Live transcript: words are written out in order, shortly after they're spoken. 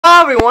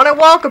Hello everyone and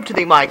welcome to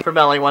the Mike from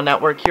LA1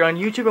 Network here on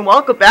YouTube, and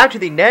welcome back to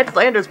the Ned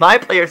Flanders My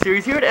Player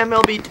series here at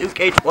MLB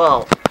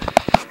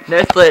 2K12.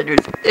 Ned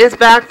Flanders is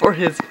back for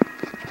his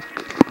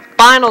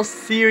final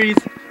series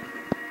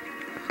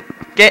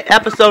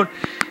episode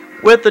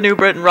with the New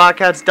Britain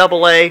Rockcats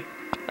AA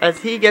as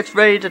he gets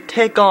ready to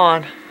take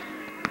on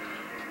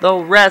the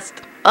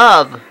rest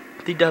of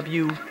the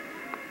W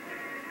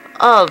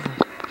of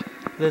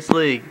this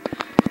league.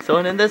 So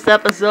in this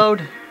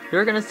episode,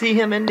 you're going to see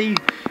him in the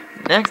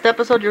next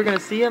episode, you're going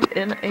to see him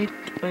in a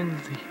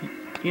Twins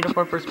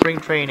uniform for spring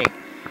training.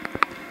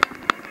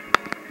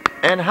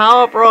 And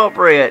how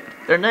appropriate.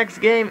 Their next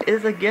game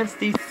is against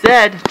the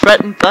said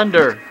Trenton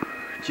Thunder.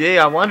 Gee,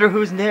 I wonder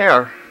who's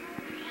there.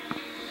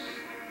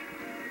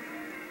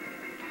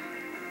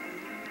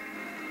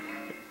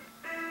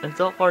 And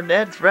so far,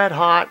 Ned's red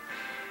hot.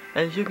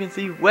 As you can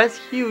see, Wes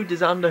Hughes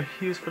is on the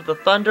Hughes for the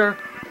Thunder,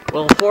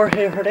 while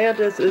Jorge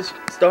Hernandez is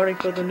starting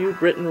for the New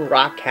Britain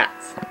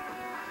Rockcats.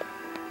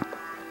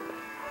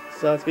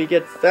 So as we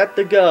get set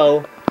to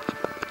go,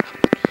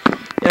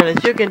 and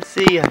as you can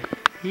see,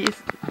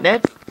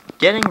 Ned's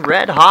getting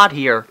red hot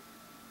here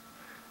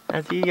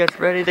as he gets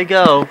ready to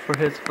go for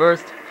his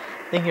first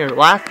thing here.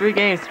 Last 3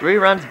 games, 3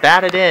 runs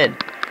batted in.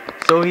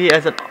 So he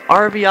has an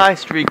RBI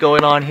streak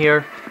going on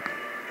here.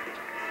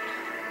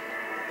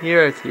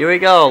 Here we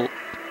go.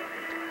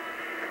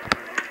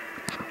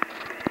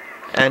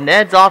 And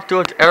Ned's off to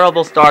a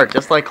terrible start,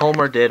 just like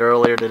Homer did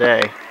earlier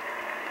today.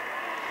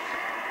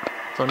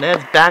 So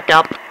Ned's back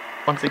up.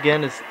 Once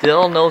again, is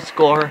still no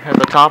score at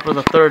the top of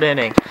the 3rd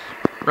inning.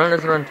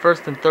 Runners are in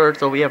 1st and 3rd,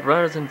 so we have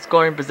runners in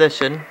scoring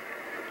position.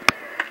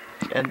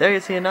 And there you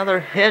see another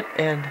hit,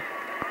 and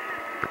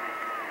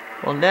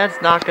well,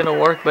 Ned's not going to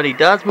work, but he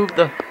does move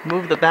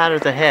the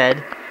batters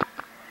ahead.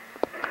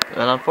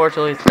 And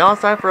unfortunately, it's now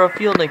time for a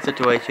fielding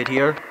situation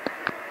here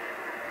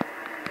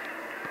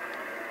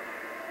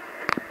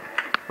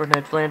for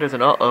Ned Flanders.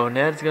 And uh-oh,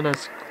 Ned's going to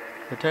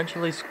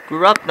potentially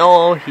screw up.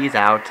 No, he's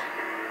out.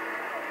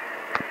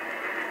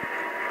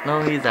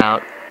 No, he's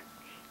out.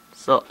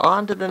 So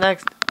on to the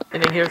next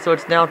inning here. So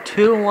it's now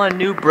 2-1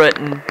 New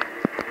Britain.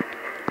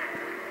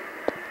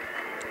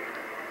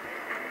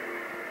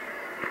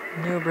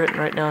 New Britain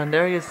right now, and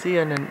there you see,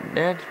 and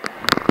Ned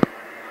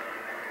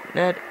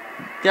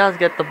does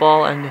get the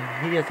ball, and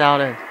he is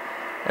out. And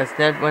as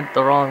Ned went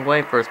the wrong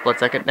way for a split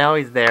second, now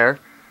he's there.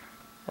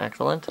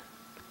 Excellent.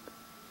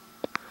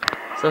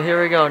 So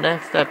here we go.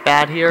 Next at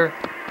bat here,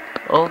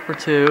 0 for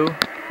 2.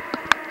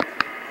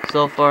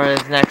 So far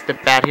his next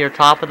at bat here,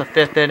 top of the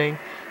 5th inning,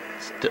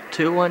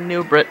 2-1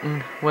 New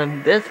Britain. What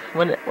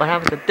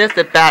happens at this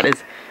at bat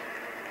is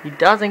he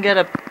doesn't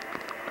get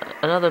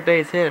another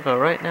base hit, but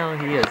right now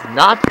he is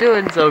not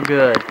doing so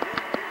good.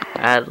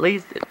 At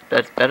least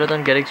that's better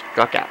than getting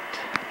struck out.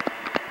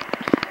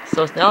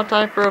 So it's now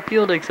time for a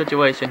fielding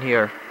situation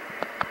here.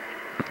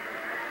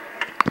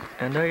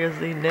 And there you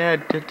see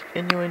Ned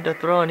continuing to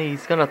throw, and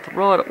he's gonna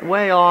throw it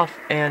way off,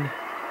 and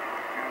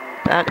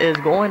that is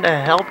going to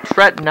help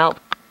Trenton out.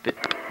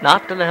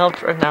 Not going to help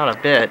Trenton out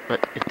a bit,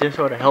 but it did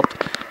sort of help.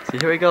 So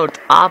here we go,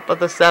 top of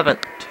the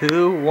 7th,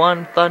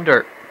 2-1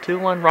 Thunder,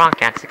 2-1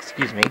 Rockcats,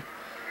 excuse me.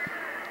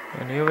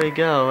 And here we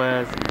go,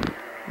 as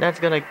Ned's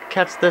going to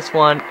catch this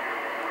one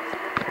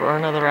for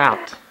another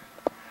out.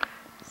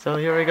 So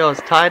here we go,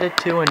 it's tied at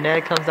 2, and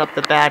Ned comes up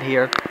the bat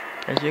here.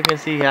 As you can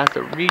see, he has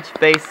to reach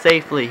base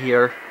safely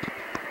here.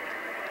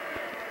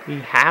 He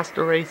has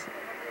to race.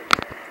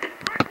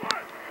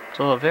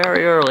 So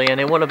very early,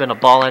 and it would have been a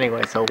ball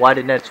anyway, so why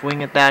did Ned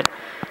swing at that?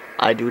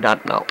 I do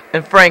not know.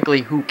 And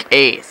frankly, who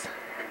cares?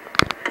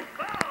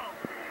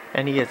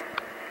 And he is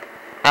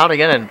out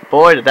again, and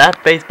boy, did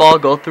that baseball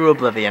go through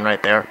oblivion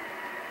right there.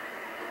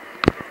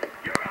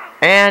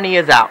 And he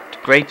is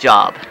out. Great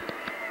job.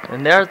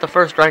 And there's the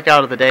first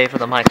strikeout of the day for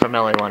the Mike from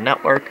LA1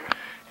 Network.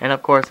 And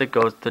of course, it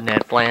goes to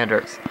Ned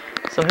Flanders.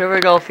 So here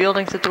we go,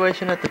 fielding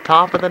situation at the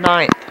top of the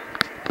 9th.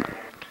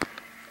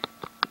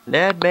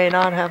 Ned may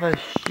not have a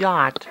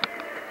shot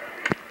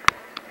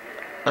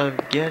of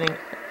getting,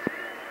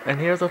 and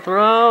here's a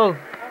throw,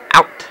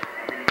 out.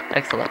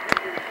 Excellent.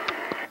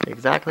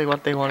 Exactly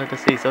what they wanted to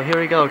see. So here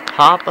we go,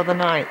 top of the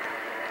 9th.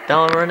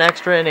 Now we're in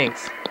extra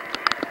innings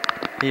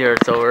here.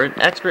 So we're in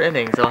extra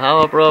innings. So how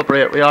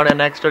appropriate we are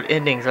in extra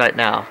innings right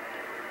now.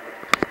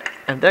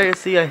 And there you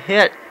see a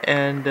hit,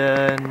 and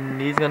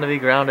he's going to be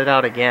grounded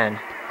out again.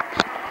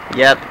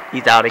 Yep,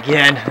 he's out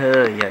again.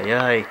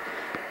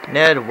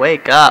 Ned,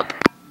 wake up.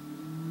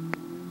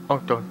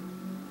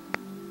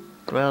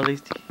 Well,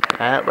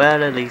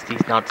 at least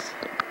he's not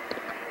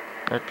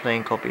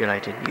playing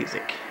copyrighted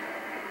music.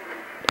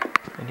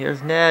 And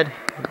here's Ned,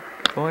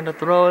 going to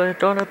throw it,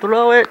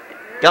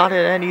 got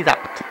it, and he's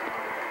out.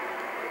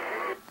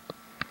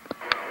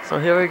 So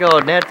here we go,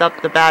 Ned's up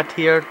the bat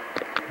here,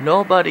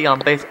 nobody on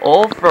base,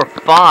 0 for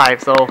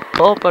 5, so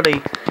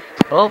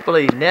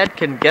hopefully Ned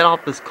can get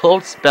off this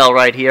cold spell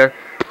right here.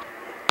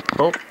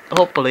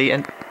 Hopefully,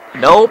 and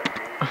nope.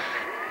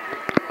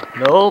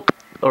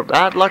 Or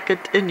bad luck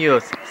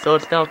continues. So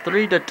it's now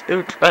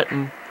 3-2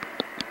 Trenton.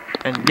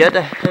 and get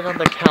a hit on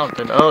the count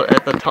and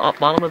at the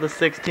bottom of the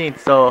 16th.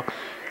 So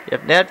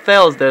if Ned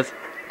fails this,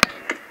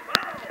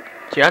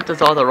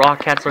 chances are the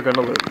Rockcats are going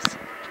to lose.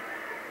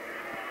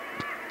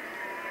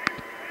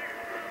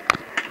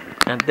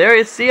 And there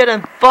you see it,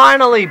 and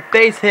finally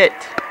base hit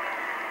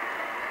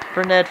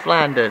for Ned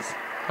Flanders.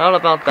 How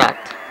about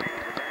that?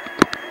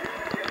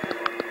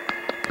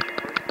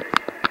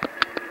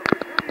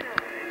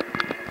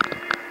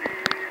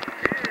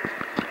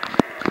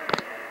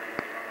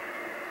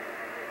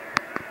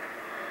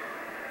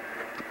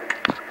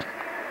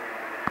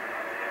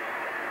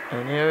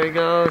 And here he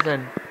goes,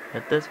 and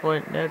at this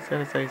point Ned's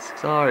gonna say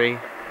sorry,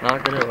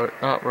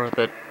 not worth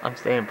it, I'm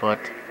staying put.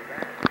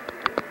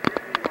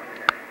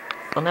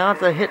 So now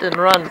it's a hit and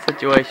run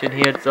situation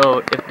here, so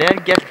if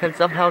Ned can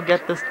somehow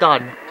get this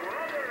done.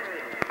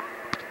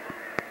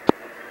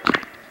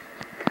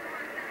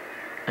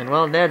 And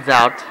well, Ned's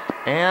out,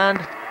 and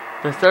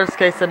the worst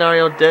case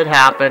scenario did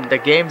happen. The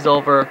game's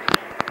over.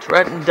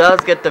 Trenton does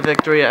get the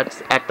victory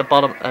at the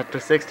bottom after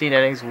 16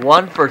 innings,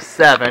 1 for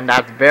 7.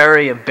 That's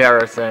very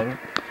embarrassing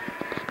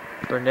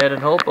for Ned,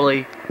 and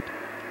hopefully,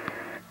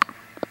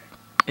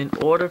 in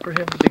order for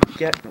him to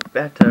get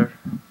better,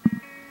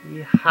 he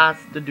has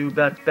to do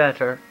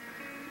better.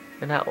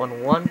 And that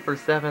one, 1 for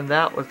 7,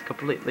 that was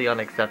completely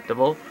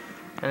unacceptable.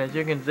 And as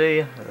you can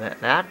see,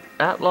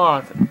 that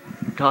loss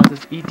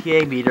causes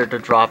ETA meter to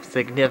drop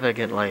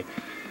significantly.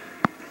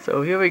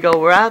 So here we go.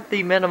 We're at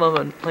the minimum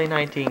and play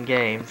 19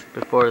 games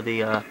before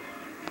the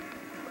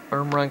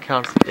run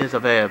count is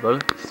available.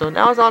 So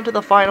now it's on to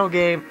the final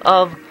game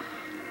of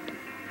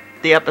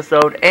the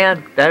episode,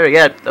 and there we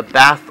get the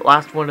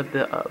last one of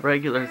the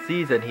regular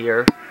season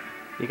here,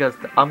 because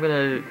I'm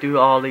gonna do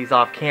all these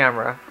off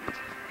camera.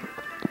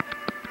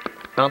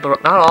 Not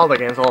all the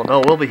games. Oh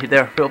no, we'll be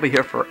there. We'll be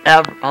here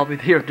forever. I'll be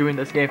here doing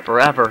this game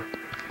forever.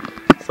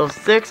 So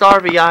 6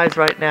 RBIs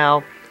right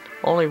now.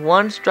 Only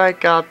 1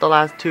 strikeout the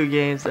last 2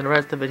 games, and the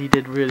rest of it he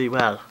did really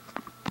well.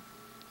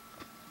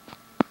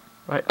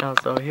 Right now,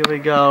 so here we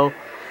go.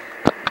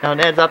 Now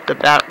Ned's up to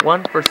bat,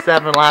 1 for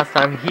 7 last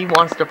time. He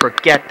wants to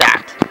forget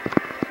that.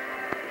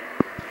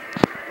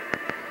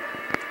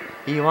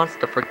 He wants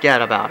to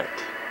forget about it.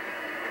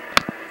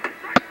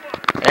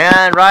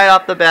 And right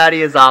off the bat,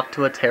 he is off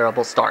to a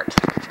terrible start.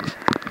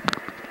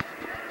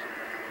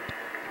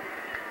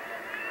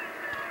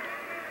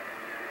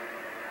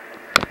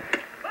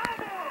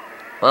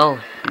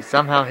 Well, he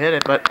somehow hit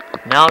it, but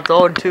now it's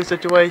 0-2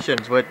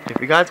 situations. If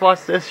you guys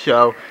watch this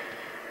show,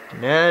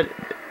 Ned,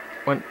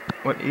 when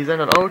he's in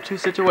an 0-2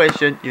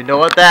 situation, you know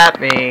what that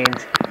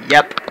means.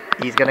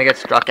 Yep, he's gonna get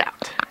struck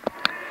out.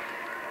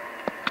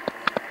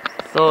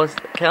 So it's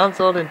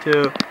canceled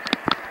into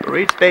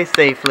reach base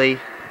safely.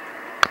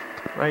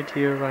 Right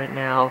here, right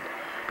now.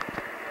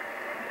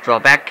 Draw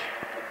back.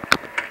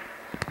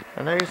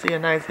 And there you see a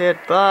nice hit,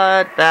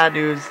 but bad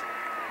news.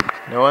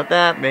 You know what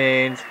that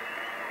means.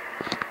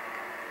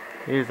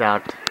 He's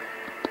out.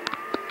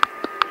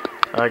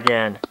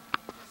 Again.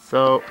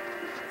 So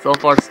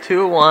far it's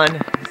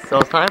 2-1. So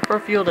it's time for a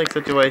fielding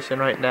situation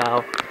right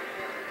now.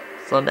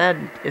 So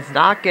Ned is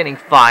not getting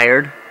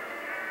fired.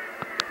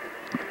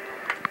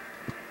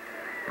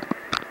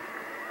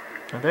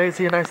 And there you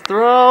see a nice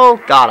throw.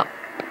 Got him.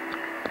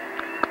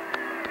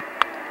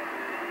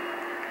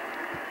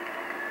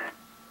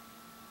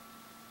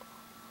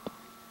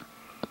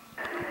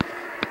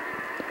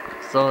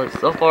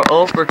 So far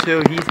 0 for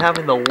 2. He's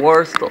having the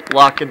worst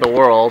luck in the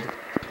world.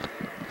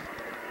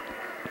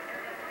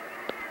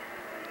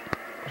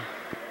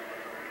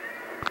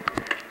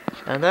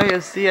 And there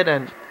you see it,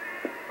 and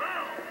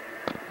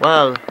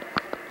well,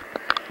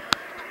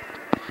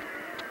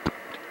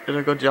 did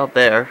a good job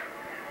there.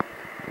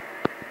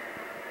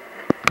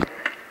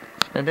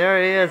 And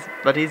there he is,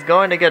 but he's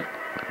going to get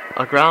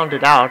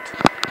grounded out.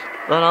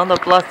 But on the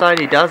plus side,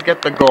 he does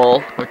get the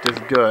goal, which is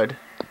good.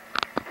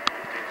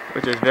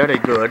 Which is very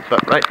good,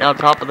 but right now,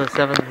 top of the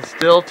 7th is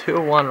still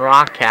 2-1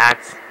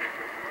 Rockcats.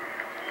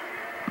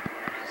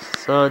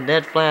 So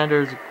Ned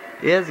Flanders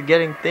is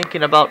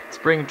thinking about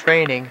spring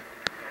training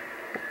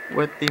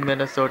with the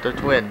Minnesota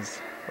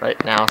Twins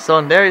right now. So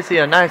and there you see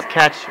a nice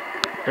catch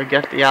to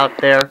get the out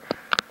there.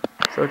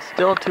 So it's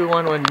still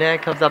 2-1 when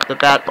Ned comes up to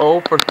bat,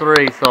 0 for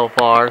 3 so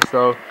far.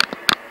 So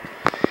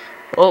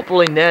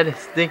hopefully Ned is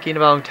thinking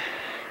about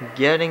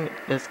getting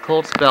this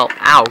cold spell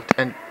out,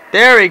 and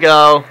there we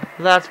go.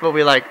 That's what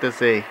we like to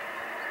see.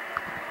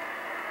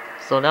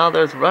 So now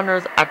there's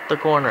runners at the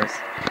corners.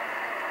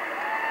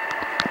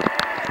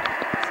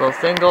 So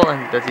single,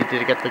 and did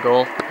he get the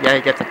goal? Yeah,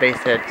 he gets a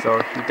base hit,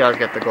 so he does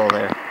get the goal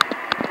there.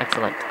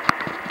 Excellent.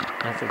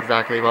 That's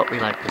exactly what we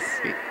like to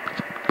see.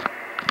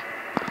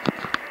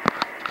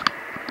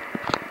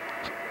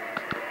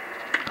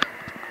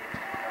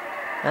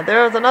 And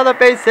there's another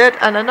base hit,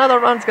 and another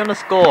run's gonna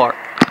score.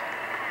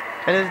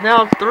 And it's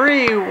now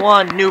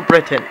 3-1 New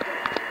Britain.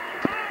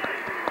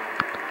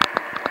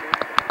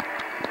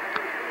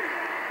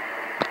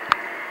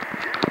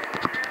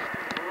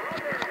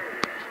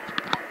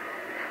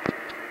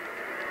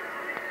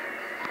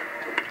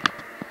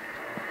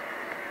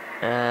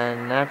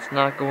 And that's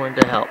not going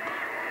to help.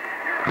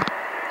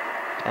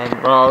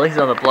 And, well, at least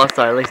on the plus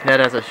side, at least Ned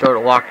has a shorter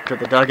walk to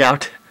the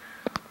dugout.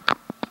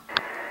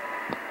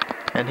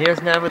 And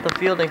here's Ned with the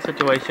fielding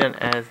situation,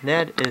 as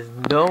Ned is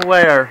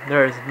nowhere.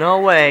 There is no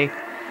way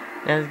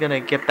Ned is going to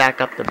get back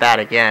up the bat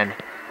again.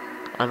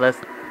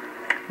 Unless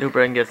New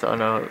Britain gets on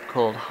a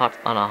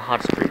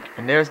hot streak.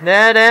 And there's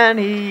Ned, and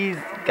he's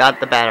got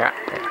the batter out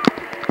there.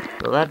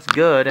 So that's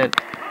good, and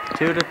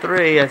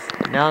 2-3, as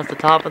now it's the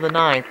top of the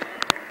ninth.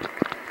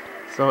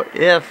 So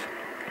if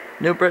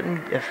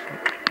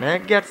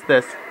Ned gets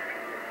this,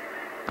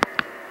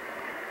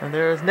 and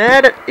there's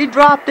Ned, he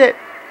dropped it.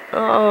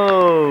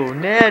 Oh,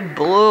 Ned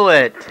blew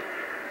it.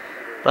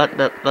 But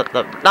the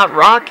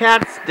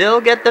Rockcats still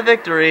get the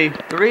victory,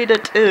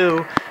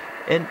 3-2,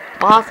 and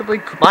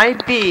possibly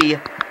might be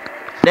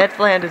Ned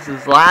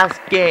Flanders' last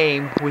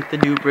game with the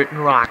New Britain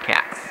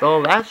Rockcats.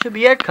 So that should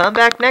be it. Come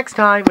back next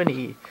time when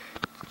he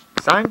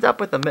signs up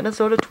with the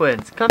Minnesota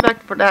Twins. Come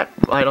back for that.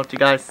 Why don't you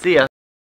guys see us?